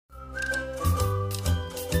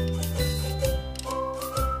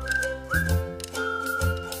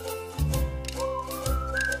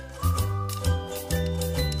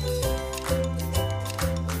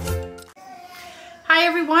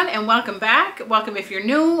everyone, and welcome back. Welcome if you're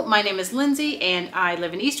new. My name is Lindsay and I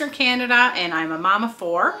live in Eastern Canada and I'm a mom of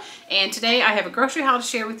 4. And today I have a grocery haul to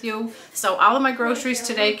share with you. So all of my groceries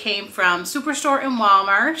today came from Superstore and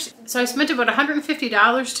Walmart. So I spent about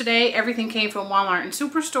 $150 today. Everything came from Walmart and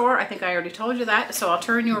Superstore. I think I already told you that. So I'll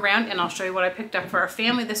turn you around and I'll show you what I picked up for our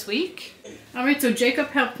family this week. Alright, so Jacob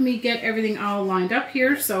helped me get everything all lined up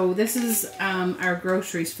here. So this is our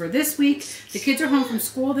groceries for this week. The kids are home from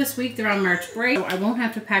school this week. They're on March break, so I won't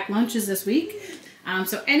have to pack lunches this week.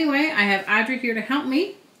 So anyway, I have Audrey here to help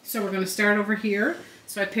me. So we're going to start over here.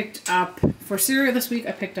 So I picked up, for cereal this week,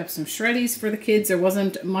 I picked up some Shreddies for the kids. There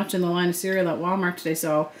wasn't much in the line of cereal at Walmart today,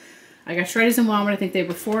 so I got Shreddies in Walmart. I think they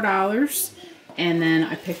were $4. And then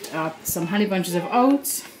I picked up some Honey Bunches of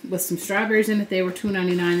Oats with some strawberries in it. They were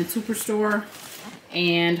 $2.99 in Superstore.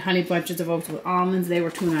 And Honey Bunches of Oats with almonds. They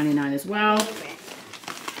were $2.99 as well.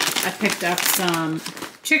 I picked up some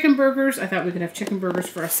chicken burgers. I thought we could have chicken burgers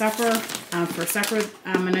for a supper. A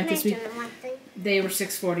night this week. They were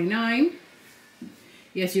 $6.49.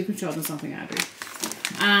 Yes, you can show them something, Audrey.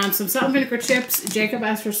 Some salt and vinegar chips. Jacob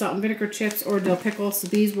asked for salt and vinegar chips or dill pickles. So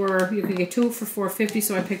these were, you could get 2 for $4.50.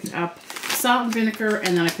 So I picked up salt and vinegar,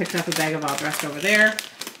 and then I picked up a bag of all the rest over there.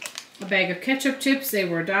 A bag of ketchup chips. They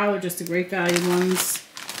were $1, just the great value ones.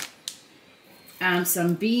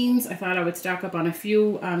 Some beans. I thought I would stock up on a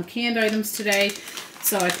few canned items today.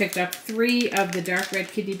 So I picked up 3 of the dark red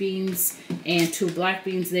kidney beans and 2 black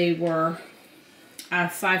beans. They were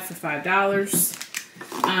 5 for $5.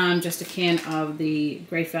 Just a can of the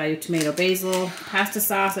great value tomato basil pasta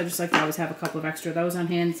sauce. I just like to always have a couple of extra of those on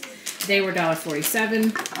hand. They were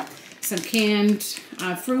 $1.47. Some canned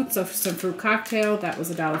fruit, so some fruit cocktail, that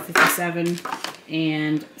was $1.57.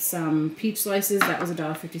 And some peach slices, that was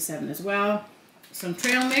 $1.57 as well. Some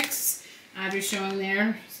trail mix, Audrey's showing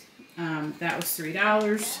there. That was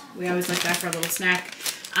 $3. We always like that for a little snack.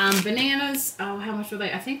 Bananas, oh, how much were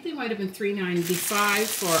they? I think they might have been $3.95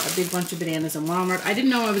 for a big bunch of bananas in Walmart. I didn't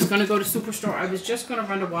know I was going to go to Superstore. I was just going to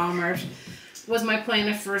run to Walmart. Was my plan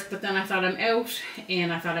at first, but then I thought I'm out,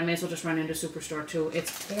 and I thought I may as well just run into Superstore too.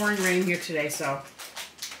 It's pouring rain here today, so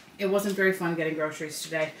it wasn't very fun getting groceries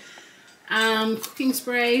today. Cooking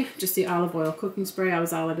spray, just the olive oil cooking spray. I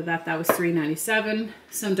was all out of that. That was $3.97.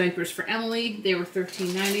 Some diapers for Emily. They were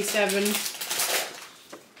 $13.97.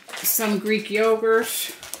 Some Greek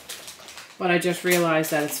yogurt, but I just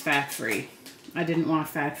realized that it's fat-free. I didn't want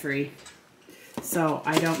fat-free, so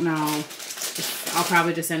I don't know. I'll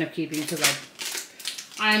probably just end up keeping it because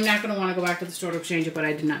I'm not going to want to go back to the store to exchange it, but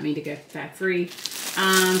I did not mean to get fat-free.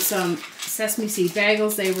 Some sesame seed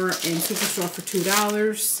bagels. They were in Superstore for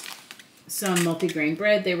 $2. Some multigrain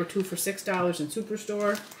bread. They were 2 for $6 in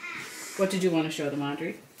Superstore. What did you want to show them,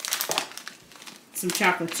 Audrey? Some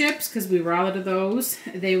chocolate chips, because we were all out of those.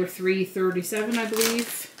 They were $3.37, I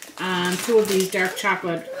believe. 2 of these dark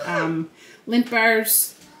chocolate Lindt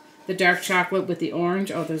bars. The dark chocolate with the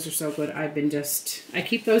orange. Oh, those are so good. I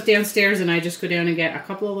keep those downstairs, and I just go down and get a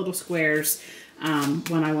couple of little squares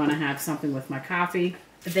when I want to have something with my coffee.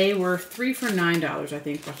 They were 3 for $9, I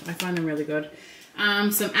think, but I find them really good.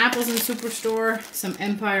 Some apples in Superstore. Some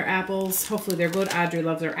Empire apples. Hopefully they're good. Audrey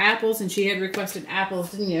loves her apples, and she had requested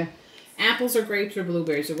apples, didn't you? Apples or grapes or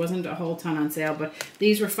blueberries. There wasn't a whole ton on sale, but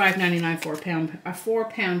these were $5.99 for a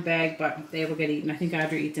 4-pound bag, but they will get eaten. I think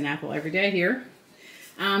Audrey eats an apple every day here.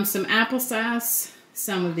 Some applesauce,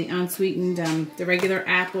 some of the unsweetened, the regular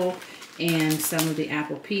apple, and some of the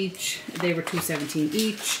apple peach. They were $2.17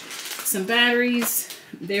 each. Some batteries.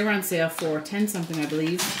 They were on sale for 10 something, I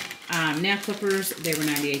believe. Nail clippers. They were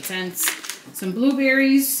 98 cents. Some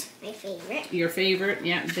blueberries. My favorite. Your favorite.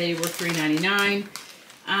 Yeah, they were $3.99.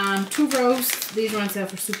 2 rows. These were on sale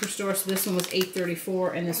for Superstore. So this one was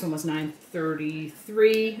 $8.34 and this one was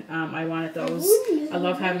 $9.33. I wanted those. I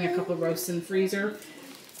love having a couple of roasts in the freezer.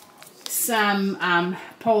 Some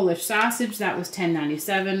Polish sausage. That was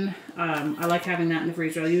 $10.97. I like having that in the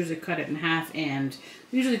freezer. I usually cut it in half and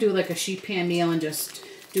usually do like a sheet pan meal and just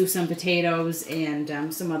do some potatoes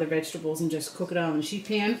and some other vegetables and just cook it all in the sheet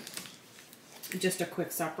pan. Just a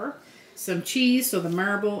quick supper. Some cheese, so the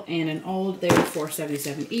marble and an old, they were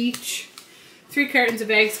 $4.77 each. 3 cartons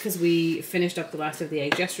of eggs because we finished up the last of the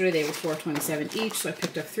eggs yesterday. They were $4.27 each, so I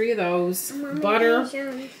picked up 3 of those. Butter,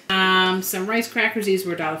 some rice crackers. These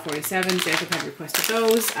were $1.47. Jacob had requested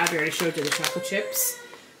those. I already showed you the chocolate chips.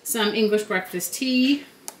 Some English breakfast tea.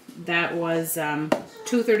 That was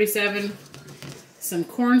 $2.37. Some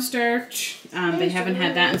cornstarch. They haven't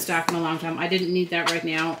had that in stock in a long time. I didn't need that right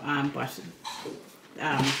now, but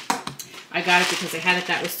I got it because they had it.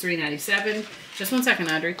 That was $3.97. Just one second,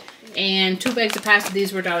 Audrey. And 2 bags of pasta.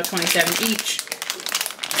 These were $1.27 each.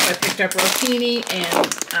 So I picked up rotini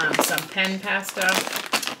and some pen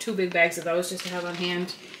pasta. 2 big bags of those just to have on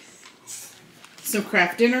hand. Some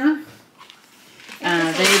Kraft dinner.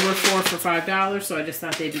 They were 4 for $5, so I just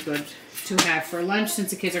thought they'd be good to have for lunch since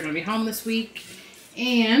the kids are going to be home this week.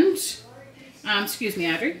 And, excuse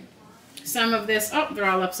me, Audrey. Some of this, oh, they're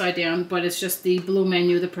all upside down, but it's just the Blue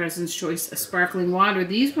Menu, the President's Choice sparkling water.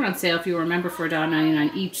 These were on sale, if you remember, for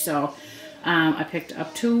 $1.99 each, so I picked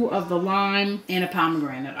up 2 of the lime and a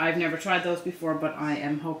pomegranate. I've never tried those before, but I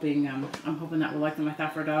am hoping, I'm hoping that we'll like them. I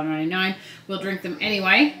thought for $1.99. We'll drink them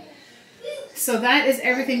anyway. So that is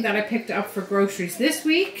everything that I picked up for groceries this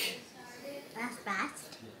week. That's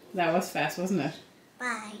fast. That was fast, wasn't it?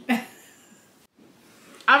 Bye.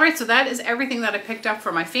 Alright, so that is everything that I picked up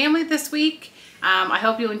for my family this week. I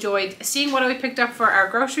hope you enjoyed seeing what I picked up for our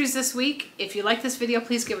groceries this week. If you like this video,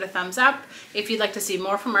 please give it a thumbs up. If you'd like to see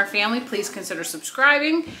more from our family, please consider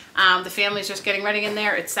subscribing. The family's just getting ready in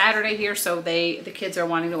there. It's Saturday here, so the kids are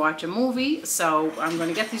wanting to watch a movie. So I'm going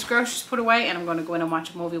to get these groceries put away and I'm going to go in and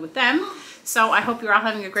watch a movie with them. So I hope you're all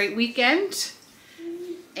having a great weekend.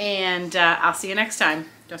 And I'll see you next time. Do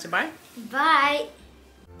you want to say bye?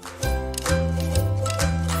 Bye.